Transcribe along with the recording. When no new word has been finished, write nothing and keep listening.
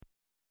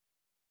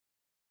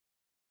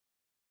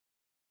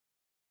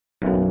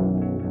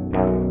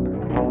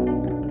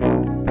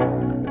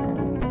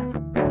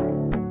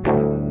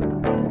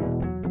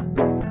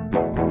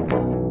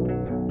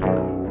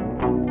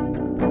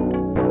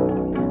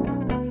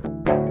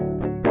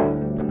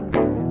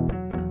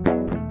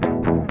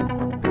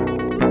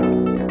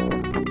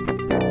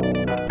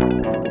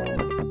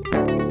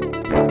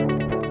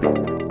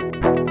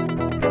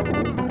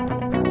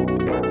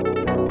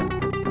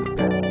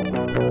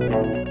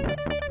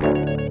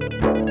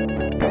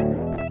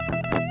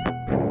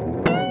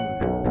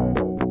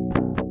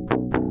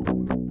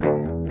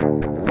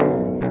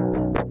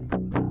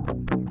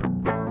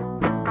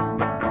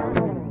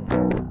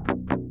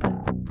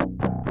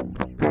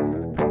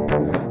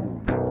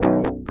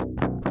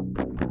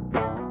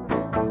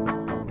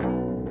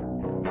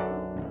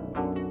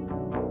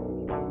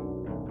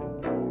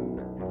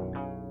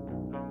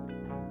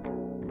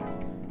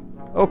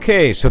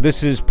Okay, so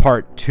this is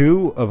part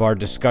 2 of our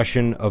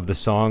discussion of the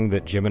song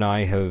that Jim and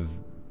I have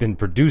been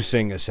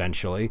producing,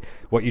 essentially.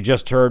 What you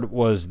just heard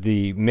was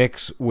the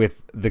mix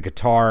with the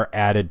guitar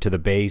added to the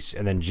bass,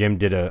 and then Jim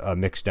did a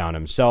mix down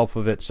himself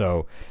of it,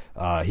 so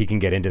he can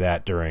get into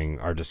that during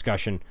our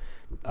discussion.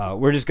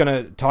 We're just going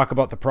to talk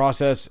about the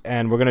process,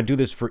 and we're going to do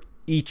this for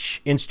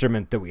each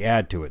instrument that we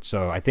add to it.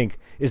 So I think,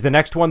 is the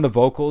next one the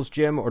vocals,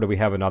 Jim, or do we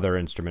have another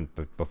instrument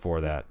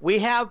before that? We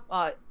have...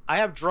 I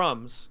have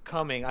drums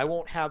coming. I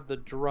won't have the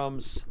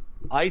drums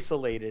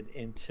isolated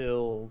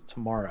until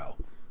tomorrow.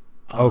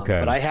 Okay.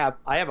 But I have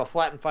a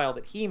flattened file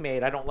that he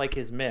made. I don't like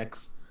his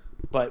mix,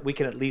 but we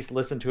can at least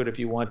listen to it if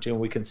you want to, and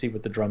we can see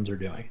what the drums are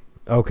doing.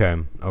 Okay.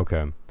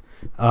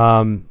 So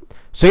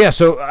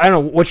I don't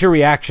know, what's your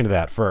reaction to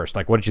that first?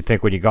 Like, what did you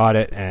think when you got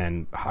it,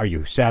 and are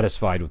you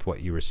satisfied with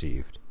what you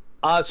received?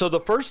 So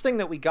the first thing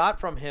that we got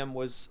from him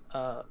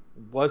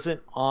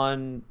wasn't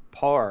on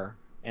par.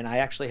 And I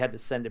actually had to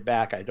send it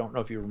back. I don't know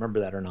if you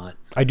remember that or not.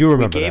 I do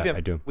remember that.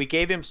 I do. We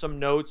gave him some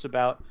notes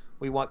about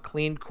we want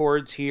clean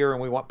chords here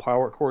and we want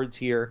power chords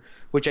here,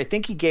 which I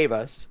think he gave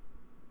us.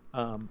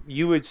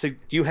 You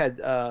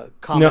had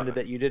commented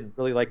that you didn't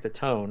really like the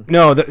tone.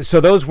 No, so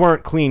those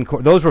weren't clean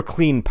chords. Those were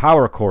clean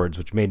power chords,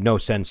 which made no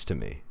sense to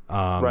me.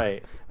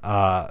 Right.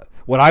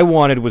 What I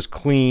wanted was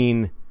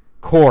clean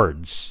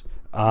chords.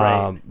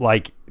 Right.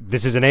 Like,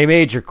 this is an A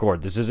major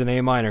chord, this is an A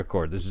minor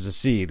chord, this is a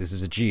C, this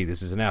is a G,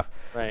 this is an F.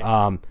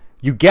 Right.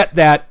 You get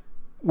that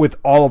with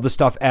all of the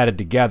stuff added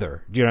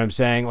together. Do you know what I'm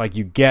saying? Like,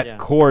 you get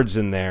chords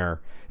in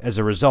there as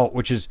a result,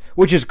 which is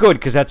good,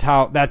 because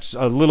that's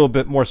a little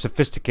bit more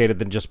sophisticated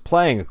than just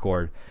playing a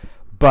chord.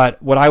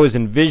 But what I was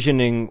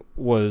envisioning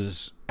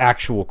was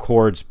actual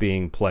chords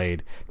being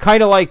played,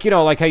 kind of like,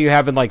 like how you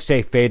have in, like,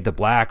 say, Fade to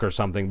Black or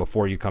something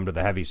before you come to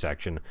the heavy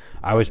section.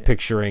 I was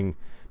picturing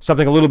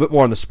something a little bit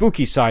more on the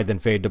spooky side than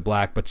Fade to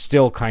Black, but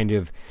still kind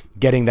of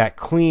getting that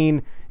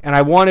clean. And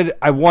I wanted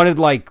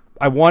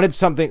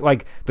something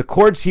like the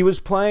chords he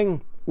was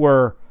playing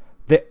were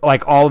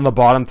like all in the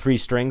bottom 3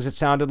 strings. It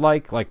sounded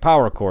like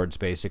power chords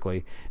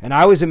basically. And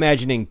I was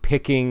imagining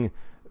picking,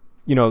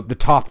 the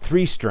top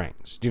 3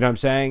 strings. Do you know what I'm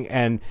saying?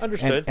 And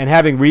Understood. And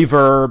having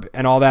reverb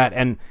and all that.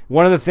 And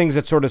one of the things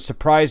that sort of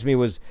surprised me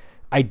was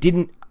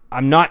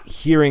I'm not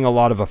hearing a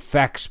lot of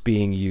effects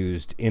being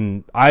used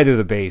in either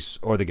the bass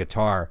or the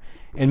guitar,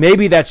 and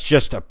maybe that's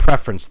just a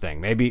preference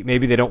thing. Maybe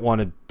they don't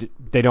want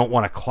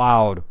to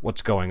cloud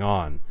what's going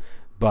on,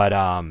 but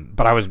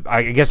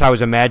I guess I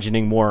was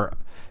imagining more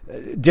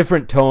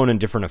different tone and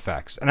different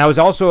effects, and I was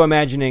also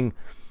imagining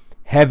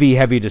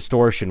heavy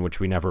distortion, which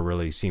we never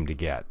really seem to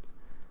get.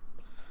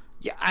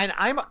 Yeah, and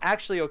I'm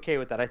actually okay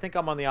with that. I think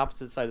I'm on the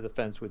opposite side of the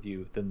fence with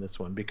you than this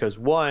one, because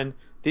one,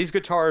 these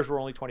guitars were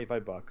only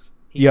 $25.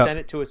 He sent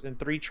it to us in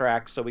 3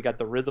 tracks, so we got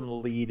the rhythm, the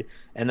lead,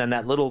 and then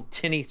that little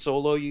tinny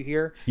solo you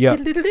hear. Yeah.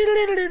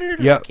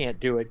 I can't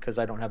do it because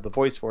I don't have the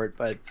voice for it,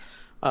 but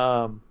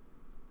I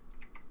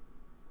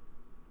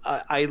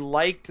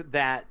liked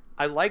that.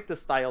 I liked the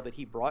style that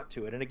he brought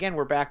to it. And again,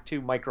 we're back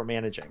to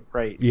micromanaging,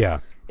 right?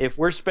 Yeah. If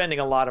we're spending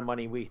a lot of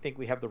money, we think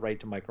we have the right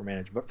to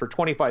micromanage. But for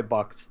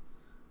 $25,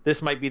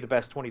 this might be the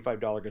best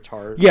 $25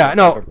 guitar. Yeah,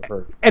 no,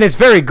 and it's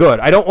very good.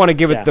 I don't want to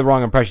give it the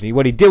wrong impression.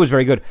 What he did was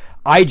very good.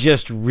 I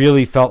just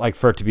really felt like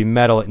for it to be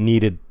metal, it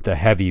needed the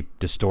heavy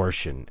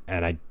distortion,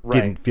 and I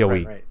didn't feel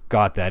we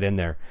got that in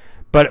there.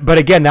 But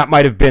again, that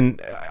might have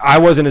been, I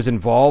wasn't as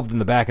involved in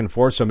the back and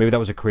forth, so maybe that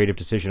was a creative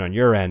decision on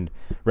your end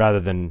rather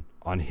than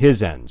on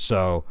his end.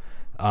 So,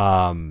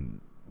 so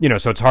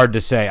it's hard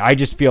to say. I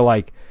just feel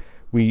like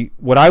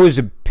what I was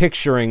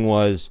picturing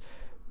was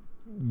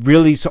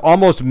really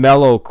almost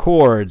mellow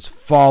chords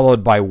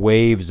followed by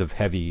waves of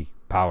heavy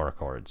power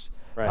chords.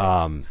 Right.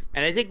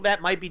 And I think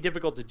that might be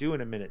difficult to do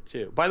in a minute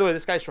too. By the way,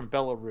 this guy's from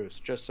Belarus,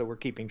 just so we're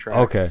keeping track.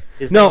 Okay.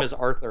 His name is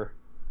Arthur.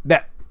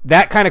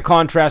 That kind of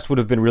contrast would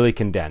have been really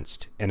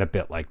condensed in a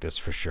bit like this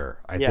for sure.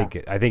 I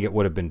think it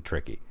would have been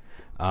tricky.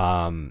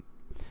 But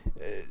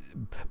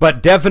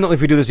definitely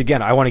if we do this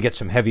again, I want to get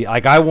some heavy,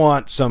 like I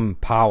want some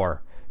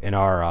power in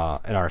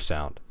our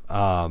sound.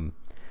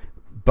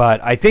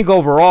 But I think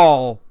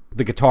overall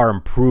the guitar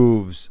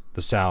improves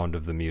the sound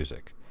of the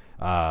music.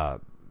 The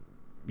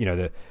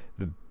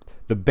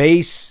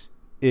bass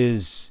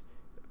is,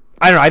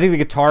 I don't know, I think the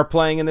guitar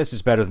playing in this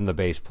is better than the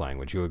bass playing.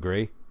 Would you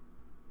agree?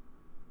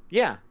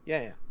 Yeah.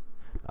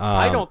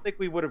 I don't think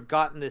we would have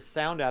gotten this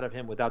sound out of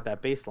him without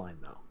that bass line,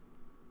 though.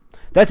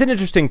 That's an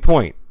interesting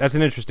point.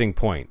 Because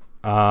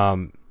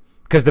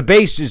the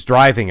bass is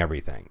driving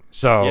everything.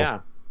 So yeah.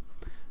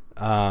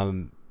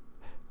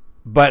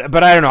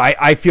 But I don't know.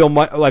 I feel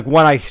like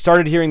when I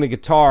started hearing the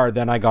guitar,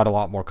 then I got a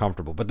lot more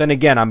comfortable. But then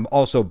again, I'm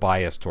also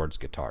biased towards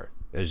guitar,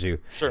 as you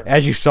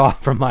saw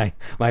from my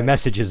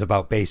messages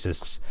about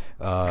bassists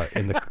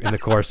in the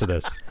course of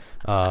this.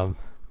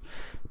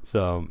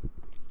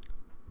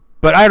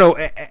 But I don't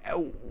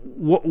know.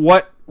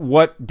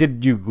 What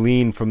did you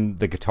glean from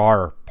the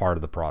guitar part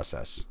of the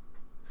process?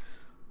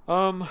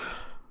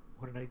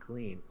 What did I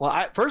glean?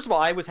 Well, first of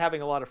all, I was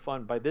having a lot of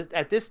fun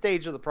at this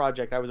stage of the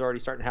project. I was already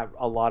starting to have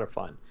a lot of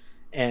fun.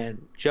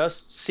 and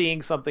just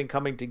seeing something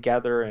coming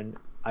together, and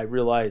I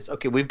realized,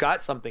 okay, we've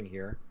got something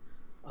here.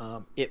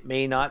 It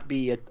may not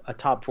be a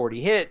top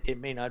 40 hit, it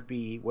may not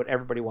be what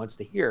everybody wants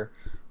to hear,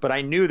 but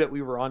I knew that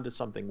we were onto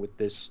something with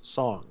this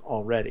song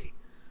already.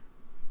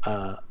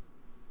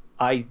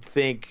 I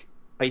think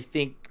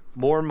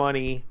more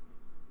money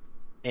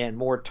and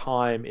more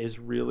time is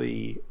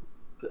really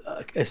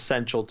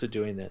essential to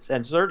doing this.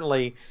 And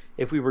certainly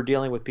if we were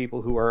dealing with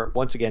people who are,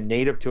 once again,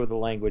 native to the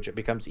language, it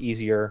becomes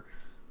easier.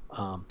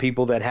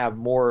 People that have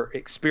more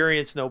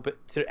experience know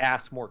to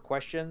ask more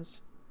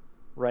questions,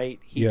 right?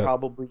 He's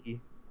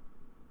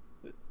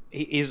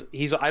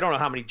I don't know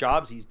how many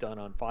jobs he's done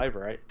on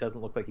Fiverr. It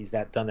doesn't look like he's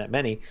done that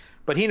many,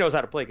 but he knows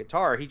how to play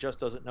guitar. He just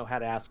doesn't know how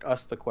to ask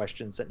us the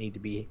questions that need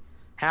to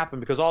happen,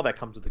 because all that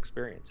comes with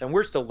experience, and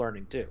we're still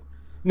learning too.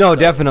 No,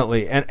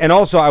 definitely. And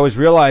also I was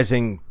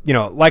realizing,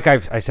 like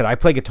I said, I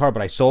play guitar,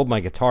 but I sold my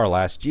guitar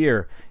last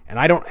year, and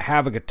I don't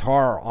have a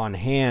guitar on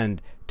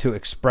hand to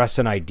express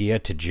an idea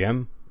to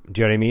Jim.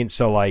 Do you know what I mean?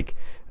 So like,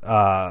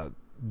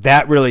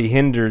 that really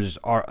hinders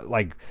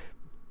I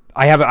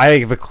have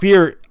a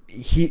clear,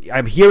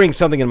 I'm hearing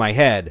something in my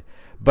head,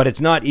 but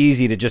it's not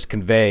easy to just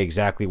convey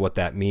exactly what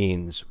that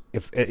means.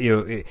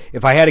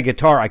 If I had a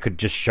guitar, I could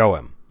just show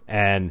him,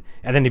 and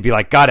then he'd be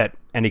like, got it.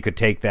 And he could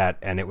take that,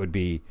 and it would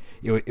be,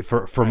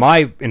 for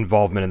my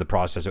involvement in the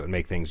process, it would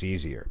make things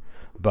easier.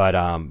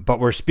 But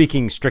we're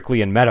speaking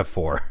strictly in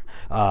metaphor,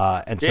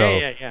 and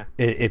so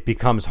it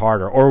becomes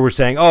harder. Or we're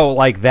saying, oh,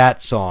 like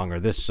that song or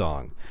this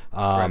song,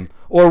 or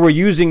we're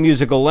using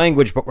musical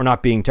language, but we're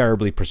not being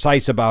terribly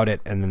precise about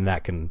it, and then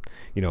that can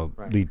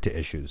lead to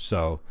issues.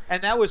 So,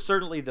 and that was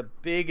certainly the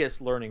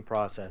biggest learning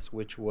process,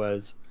 which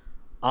was,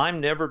 I've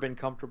never been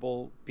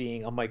comfortable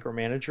being a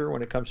micromanager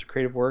when it comes to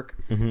creative work,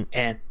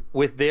 and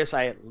with this,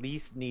 I at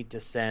least need to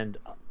send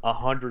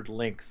 100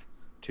 links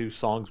to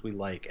songs we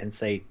like and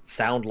say,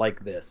 sound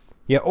like this.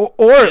 Yeah,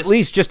 or at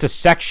least just a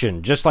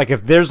section. Just like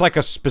if there's like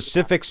a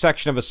specific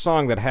section of a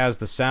song that has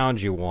the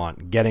sound you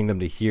want, getting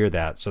them to hear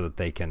that so that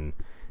they can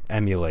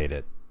emulate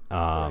it.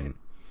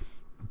 But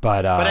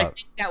I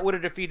think that would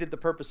have defeated the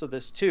purpose of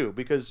this too,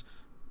 because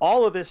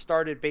all of this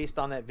started based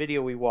on that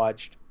video we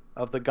watched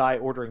of the guy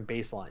ordering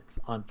bass lines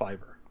on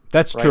Fiverr.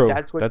 That's true.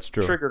 That's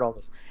true. Triggered all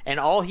this. And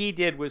all he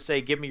did was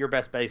say, give me your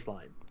best bass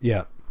line.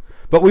 Yeah.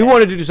 But we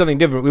wanted to do something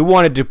different. We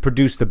wanted to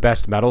produce the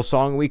best metal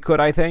song we could,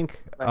 I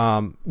think,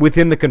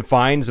 within the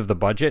confines of the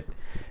budget.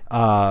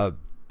 Right.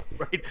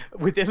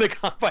 Within the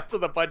confines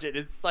of the budget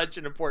is such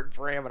an important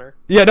parameter.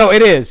 Yeah, no,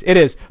 it is. It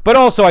is. But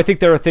also, I think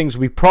there are things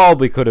we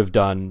probably could have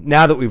done,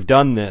 now that we've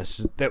done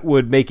this, that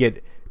would make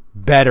it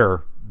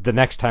better the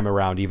next time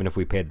around, even if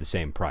we paid the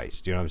same price.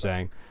 Do you know what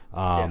I'm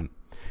saying?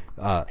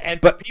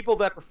 But people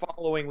that are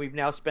following, we've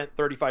now spent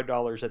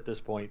 $35 at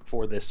this point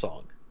for this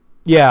song.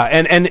 Yeah,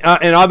 and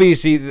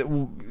obviously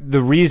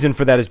the reason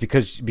for that is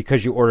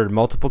because you ordered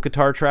multiple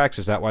guitar tracks.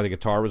 Is that why the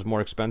guitar was more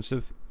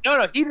expensive?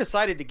 No, he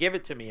decided to give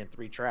it to me in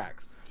 3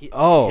 tracks.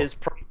 His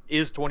price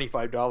is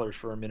 $25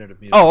 for a minute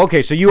of music. Oh,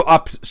 okay. So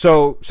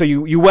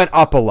you went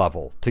up a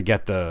level to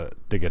get the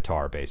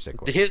guitar,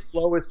 basically. His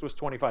lowest was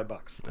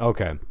 $25.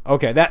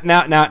 Okay. That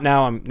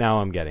now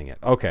I'm getting it.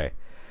 Okay.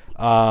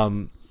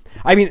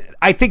 I mean,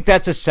 I think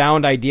that's a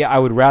sound idea. I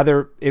would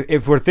rather,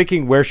 if we're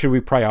thinking where should we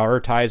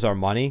prioritize our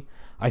money,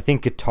 I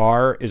think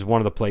guitar is one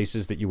of the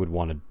places that you would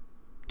want to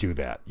do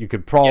that. You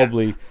could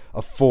probably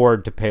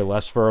afford to pay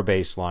less for a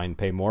bass line,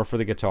 pay more for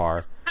the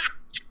guitar.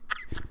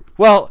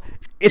 Well,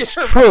 it's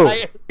true.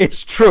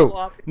 It's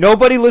true.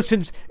 Nobody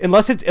listens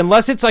unless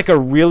it's like a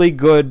really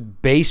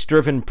good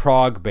bass-driven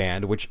prog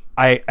band, which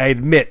I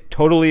admit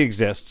totally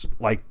exists.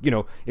 Like,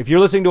 if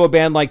you're listening to a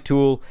band like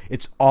Tool,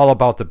 it's all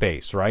about the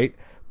bass, right?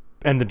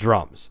 And the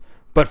drums.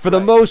 But for the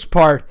most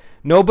part,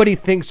 nobody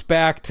thinks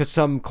back to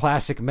some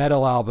classic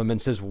metal album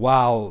and says,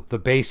 wow, the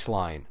bass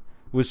line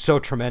was so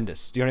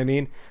tremendous. Do you know what I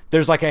mean?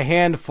 There's like a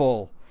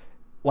handful,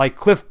 like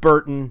Cliff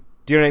Burton.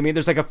 Do you know what I mean?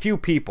 There's like a few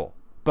people.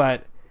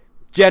 But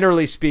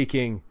generally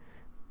speaking,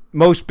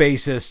 most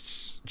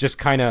bassists just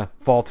kind of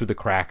fall through the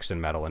cracks in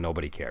metal and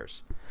nobody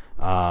cares.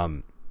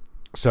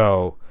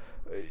 So,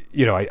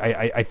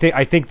 I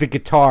think the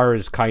guitar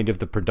is kind of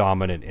the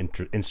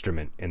predominant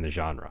instrument in the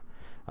genre.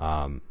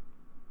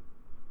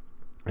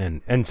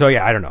 And so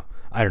I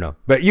don't know,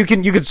 but you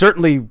can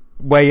certainly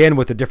weigh in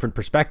with a different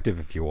perspective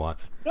if you want.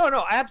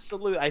 No,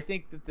 absolutely. I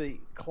think that the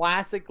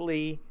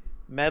classically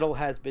metal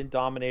has been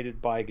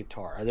dominated by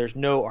guitar. There's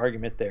no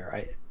argument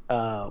there.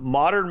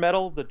 Modern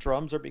metal, the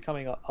drums are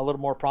becoming a little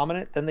more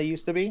prominent than they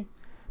used to be.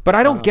 But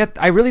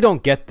I really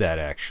don't get that,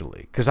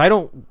 actually, because I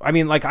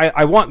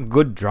want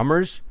good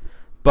drummers,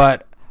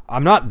 but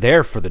I'm not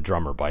there for the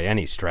drummer by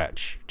any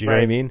stretch. Do you know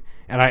what I mean?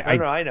 And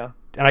I know.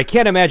 And I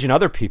can't imagine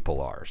other people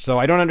are. So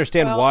I don't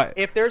understand why.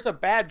 If there's a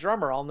bad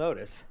drummer, I'll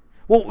notice.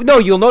 Well, no,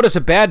 you'll notice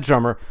a bad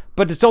drummer,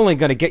 but it's only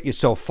going to get you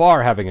so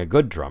far having a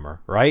good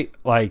drummer, right?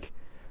 Like,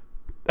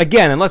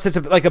 again, unless it's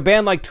like a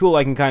band like Tool,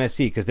 I can kind of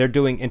see because they're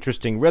doing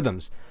interesting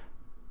rhythms.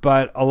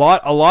 but a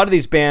lot of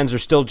these bands are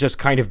still just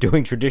kind of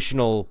doing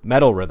traditional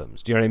metal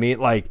rhythms. Do you know what I mean?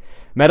 Like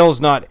metal's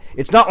not,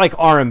 it's not like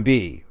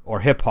R&B or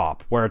hip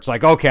hop where it's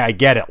like, okay, I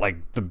get it. Like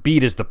the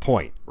beat is the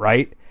point,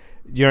 right?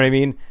 Do you know what I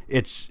mean?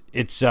 It's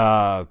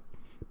I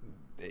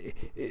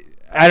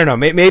don't know.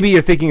 Maybe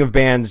you're thinking of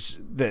bands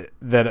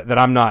that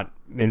I'm not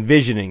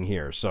envisioning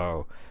here.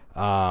 So,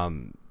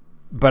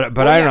 but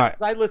I don't know.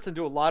 I listen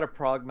to a lot of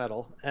prog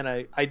metal, and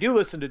I do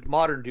listen to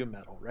modern doom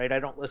metal, right? I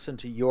don't listen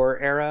to your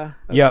era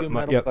of doom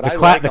metal,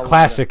 but the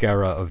classic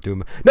era of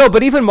doom. No,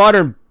 but even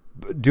modern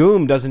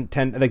doom doesn't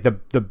tend, like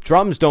the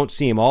drums don't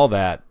seem all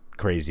that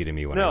crazy to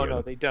me when I hear them.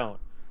 No, they don't.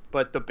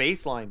 But the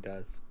bass line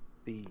does.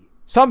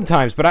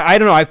 Sometimes, but I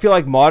don't know. I feel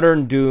like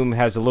modern doom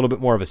has a little bit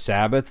more of a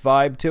Sabbath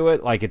vibe to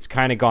it. Like it's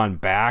kind of gone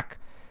back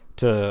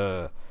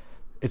to,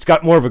 it's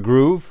got more of a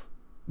groove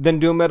than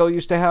doom metal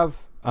used to have.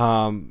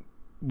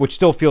 Which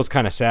still feels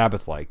kind of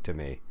Sabbath-like to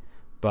me,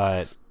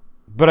 but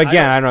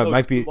again, I don't know. It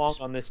might be long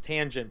on this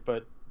tangent,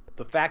 but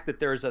the fact that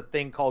there's a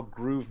thing called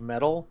groove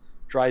metal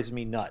drives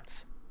me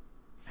nuts.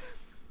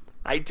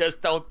 I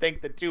just don't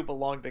think the two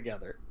belong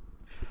together.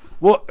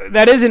 Well,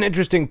 that is an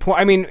interesting point.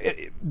 I mean,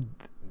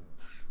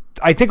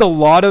 I think a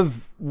lot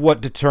of what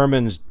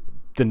determines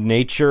the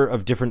nature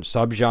of different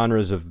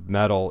subgenres of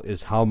metal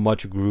is how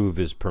much groove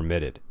is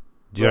permitted.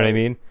 Do you know what I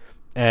mean?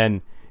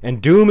 And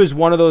doom is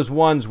one of those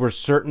ones where a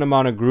certain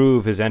amount of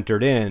groove is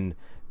entered in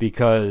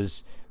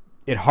because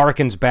it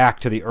harkens back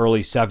to the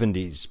early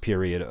 70s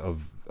period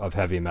of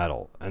heavy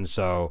metal. And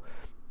so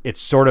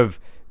it's sort of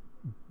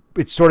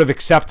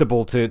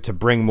acceptable to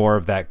bring more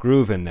of that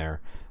groove in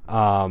there.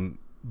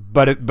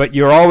 But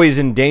you're always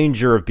in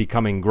danger of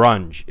becoming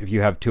grunge if you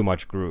have too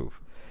much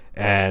groove.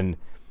 And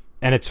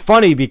it's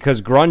funny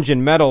because grunge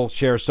and metal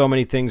share so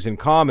many things in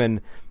common.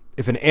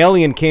 If an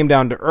alien came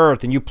down to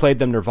Earth and you played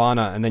them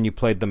Nirvana and then you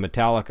played them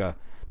Metallica,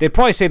 they'd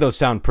probably say those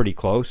sound pretty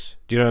close.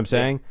 Do you know what I'm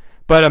saying? Yeah.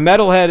 But a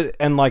metalhead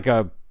and like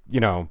a, I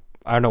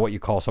don't know what you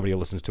call somebody who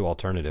listens to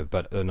alternative,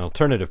 but an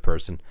alternative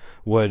person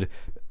would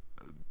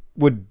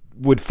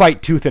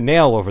fight tooth and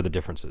nail over the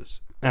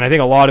differences. And I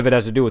think a lot of it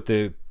has to do with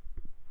the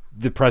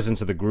presence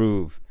of the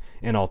groove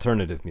in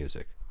alternative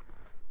music.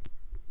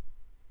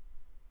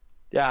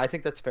 Yeah, I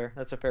think that's fair.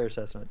 That's a fair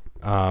assessment.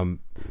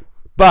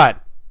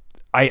 But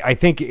I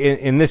think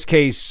in this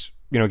case,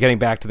 getting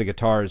back to the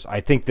guitars, I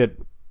think that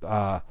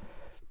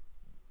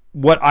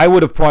what I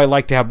would have probably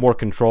liked to have more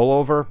control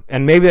over,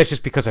 and maybe that's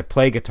just because I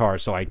play guitar,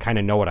 so I kind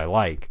of know what I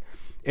like,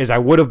 is I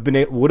would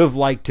have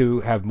liked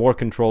to have more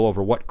control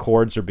over what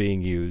chords are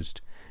being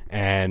used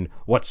and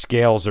what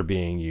scales are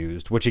being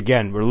used, which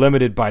again, we're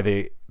limited by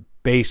the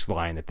bass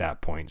line at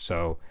that point.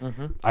 So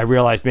I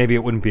realized maybe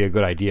it wouldn't be a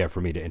good idea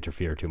for me to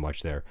interfere too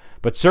much there.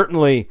 But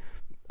certainly,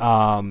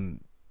 at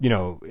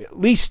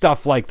least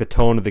stuff like the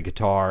tone of the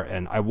guitar,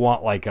 and I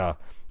want like a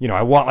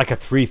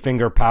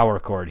 3-finger power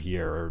chord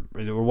here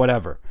or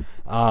whatever.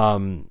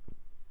 And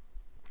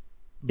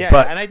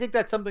I think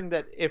that's something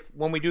that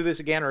when we do this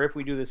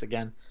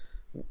again,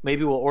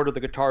 maybe we'll order the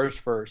guitars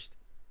first,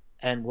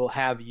 and we'll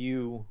have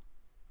you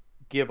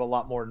give a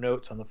lot more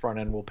notes on the front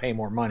end. We'll pay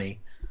more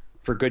money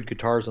for good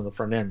guitars on the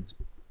front end.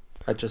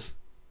 That just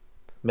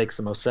makes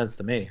the most sense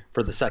to me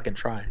for the second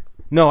try.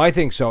 No, I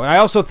think so. And I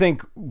also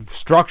think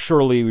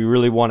structurally we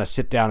really want to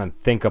sit down and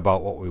think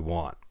about what we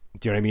want.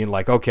 Do you know what I mean?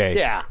 Like,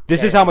 okay,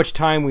 this is how much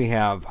time we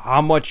have.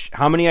 How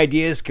many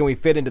ideas can we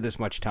fit into this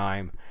much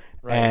time?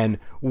 Right. And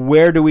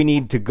where do we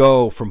need to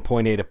go from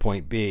point A to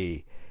point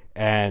B?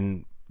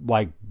 And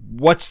like,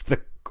 what's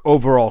the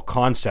overall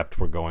concept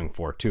we're going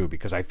for too?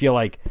 Because I feel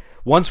like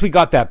once we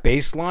got that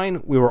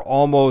baseline, we were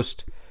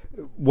almost,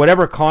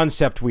 whatever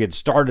concept we had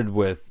started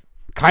with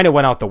kind of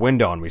went out the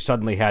window, and we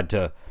suddenly had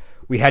to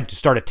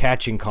start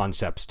attaching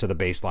concepts to the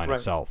baseline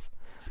itself.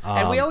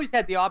 And we always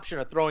had the option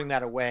of throwing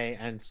that away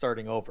and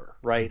starting over,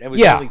 right? It was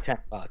only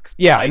 $10.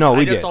 Yeah, I know.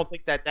 I just don't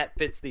think that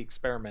fits the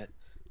experiment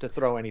to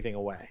throw anything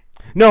away.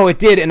 No, it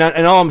did, and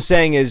all I'm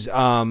saying is,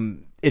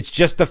 it's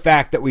just the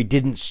fact that we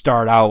didn't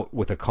start out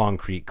with a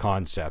concrete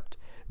concept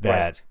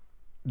that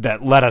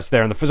led us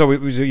there. So it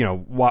was,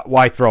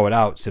 why throw it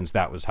out since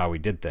that was how we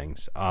did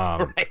things.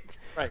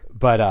 Right.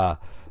 But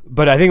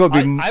I think it would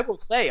be. I will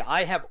say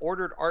I have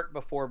ordered art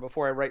before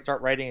I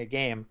start writing a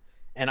game,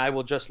 and I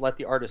will just let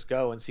the artist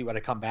go and see what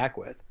I come back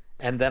with,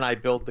 and then I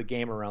build the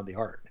game around the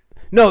art.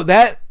 No,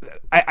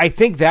 I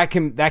think that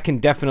can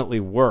definitely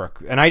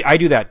work, and I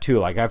do that too.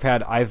 Like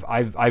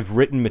I've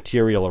written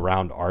material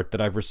around art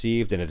that I've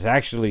received, and it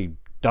actually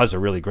does a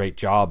really great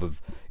job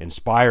of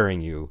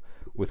inspiring you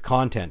with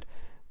content.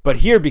 But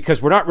here,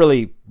 because we're not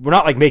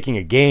like making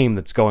a game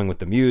that's going with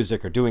the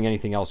music or doing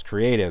anything else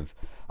creative,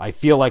 I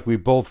feel like we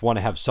both want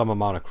to have some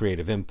amount of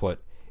creative input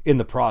in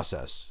the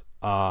process.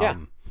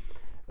 But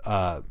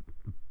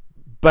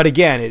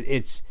again,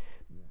 it's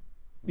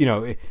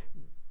I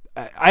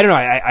don't know.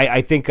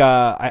 I think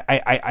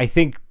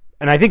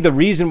the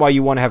reason why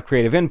you want to have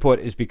creative input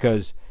is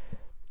because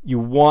you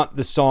want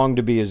the song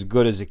to be as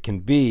good as it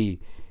can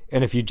be,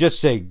 and if you just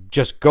say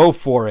just go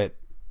for it,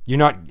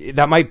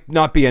 that might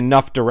not be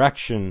enough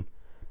direction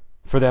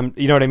for them.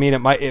 You know what I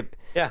mean?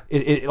 Yeah.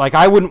 Like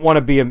I wouldn't want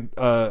to be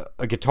a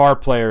guitar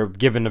player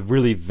given a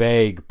really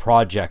vague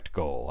project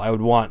goal. I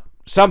would want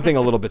something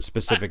a little bit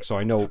specific so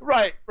I know.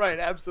 Right,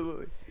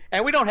 absolutely.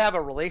 And we don't have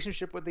a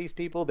relationship with these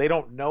people. They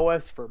don't know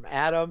us from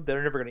Adam.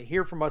 They're never going to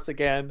hear from us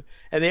again.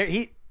 And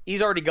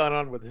he's already gone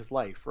on with his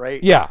life,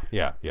 right? Yeah.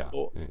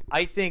 So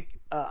I think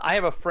I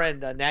have a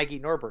friend, Nagy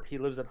Norbert. He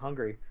lives in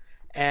Hungary,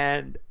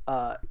 and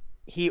I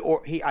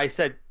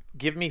said,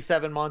 give me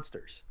 7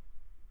 monsters.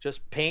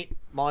 Just paint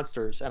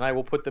monsters, and I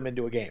will put them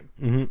into a game.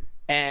 Mm-hmm.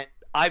 And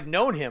I've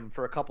known him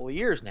for a couple of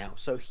years now,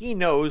 so he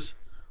knows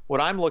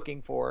what I'm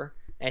looking for,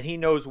 and he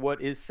knows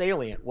what is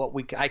salient, what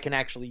I can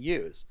actually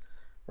use,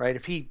 right?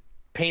 If he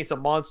paints a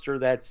monster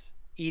that's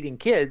eating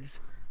kids,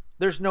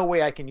 there's no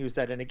way I can use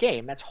that in a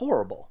game. That's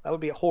horrible. That would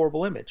be a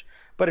horrible image.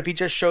 But if he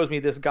just shows me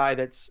this guy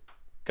that's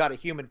got a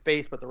human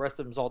face, but the rest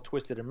of him's all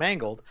twisted and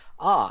mangled,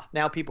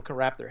 now people can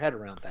wrap their head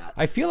around that.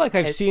 I feel like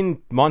I've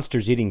seen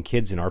monsters eating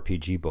kids in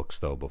RPG books,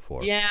 though,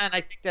 before. Yeah, and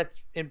I think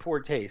that's in poor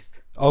taste.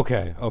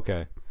 Okay.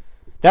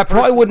 That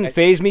probably wouldn't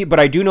faze me, but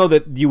I do know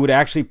that you would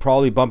actually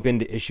probably bump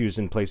into issues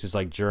in places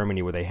like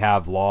Germany where they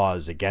have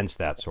laws against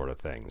that sort of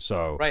thing.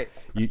 So, right.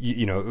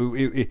 you know,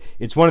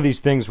 it's one of these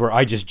things where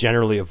I just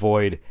generally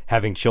avoid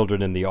having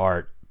children in the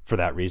art for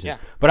that reason. Yeah.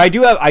 But I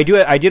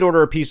did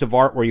order a piece of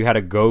art where you had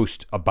a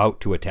ghost about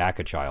to attack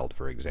a child,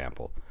 for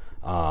example.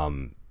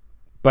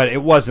 But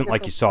it wasn't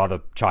like you saw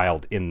the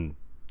child in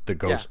the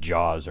ghost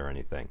jaws or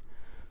anything.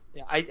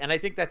 Yeah, I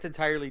think that's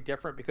entirely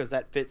different because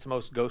that fits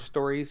most ghost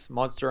stories,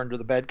 monster under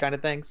the bed kind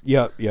of things.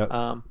 Yeah.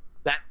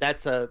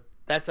 That's a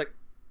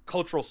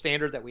cultural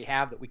standard that we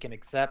have that we can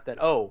accept, that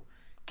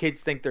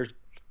kids think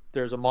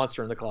there's a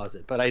monster in the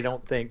closet. But I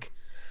don't think,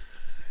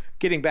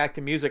 getting back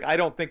to music, I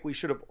don't think we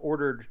should have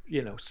ordered,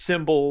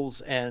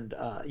 cymbals, and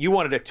you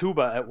wanted a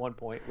tuba at one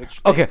point, which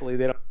thankfully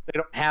they don't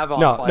have on.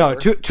 No,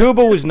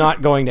 tuba was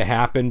not going to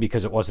happen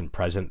because it wasn't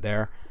present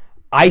there.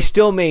 I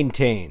still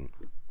maintain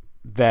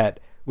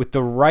that with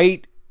the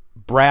right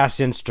brass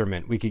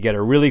instrument, we could get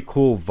a really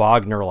cool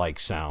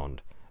Wagner-like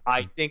sound.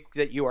 I think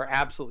that you are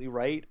absolutely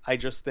right. I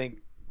just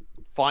think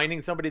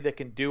finding somebody that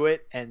can do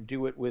it and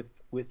do it with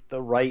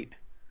the right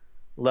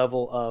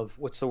level of,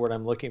 what's the word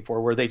I'm looking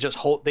for, where they just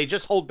hold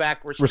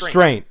back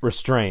restraint.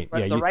 Right,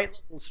 yeah, the right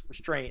level of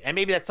restraint. And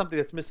maybe that's something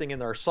that's missing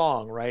in our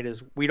song, right?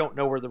 Is we don't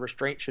know where the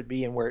restraint should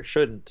be and where it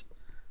shouldn't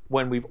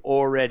when we've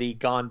already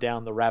gone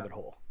down the rabbit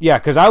hole. Yeah,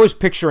 because I was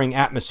picturing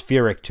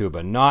atmospheric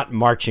tuba, not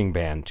marching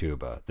band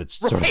tuba. That's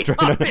sort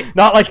of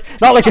not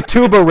like a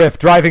tuba riff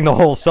driving the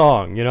whole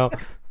song, I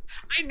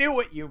knew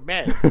what you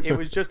meant. It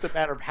was just a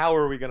matter of how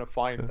are we going to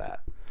find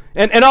that.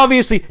 And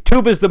obviously,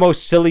 tuba is the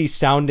most silly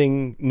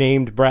sounding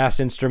named brass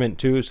instrument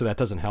too, so that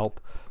doesn't help.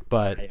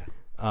 But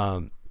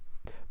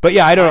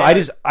yeah, I don't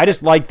know. I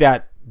just like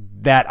that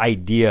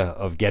idea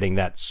of getting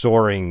that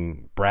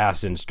soaring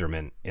brass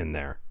instrument in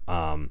there.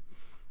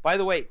 By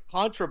the way,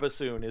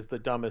 contrabassoon is the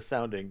dumbest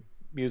sounding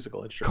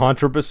musical instrument.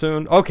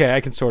 Contrabassoon? Okay,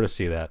 I can sort of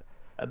see that.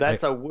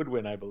 That's a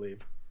woodwind, I believe.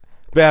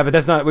 Yeah, but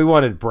that's not. We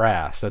wanted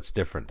brass. That's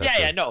different.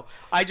 No.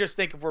 I just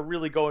think if we're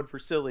really going for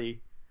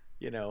silly,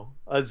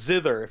 a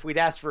zither. If we'd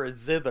ask for a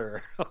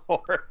zither,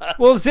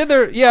 well,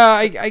 zither. Yeah,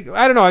 I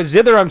don't know. A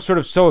zither. I'm sort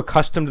of so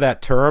accustomed to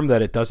that term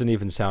that it doesn't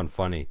even sound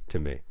funny to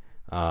me.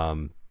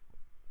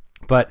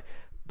 But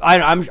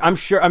I'm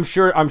sure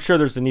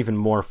there's an even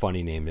more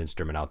funny named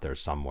instrument out there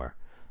somewhere.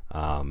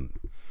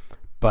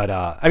 But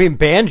I mean,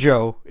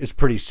 banjo is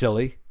pretty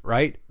silly,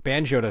 right?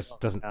 Banjo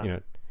doesn't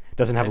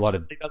have a lot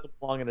of. It doesn't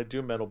belong in a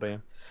doom metal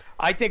band.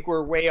 I think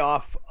we're way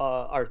off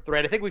our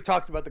thread. I think we've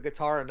talked about the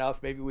guitar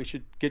enough. Maybe we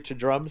should get to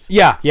drums.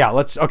 Yeah.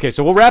 Okay,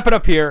 so we'll wrap it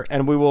up here,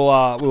 and we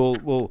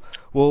will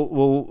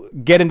we'll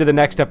get into the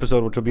next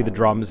episode, which will be the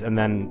drums, and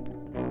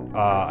then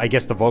I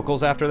guess the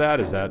vocals after that.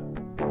 Is that?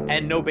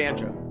 And no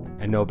banjo.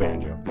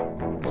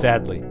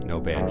 Sadly, no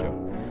banjo.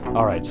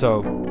 All right,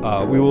 so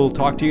we will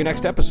talk to you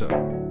next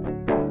episode.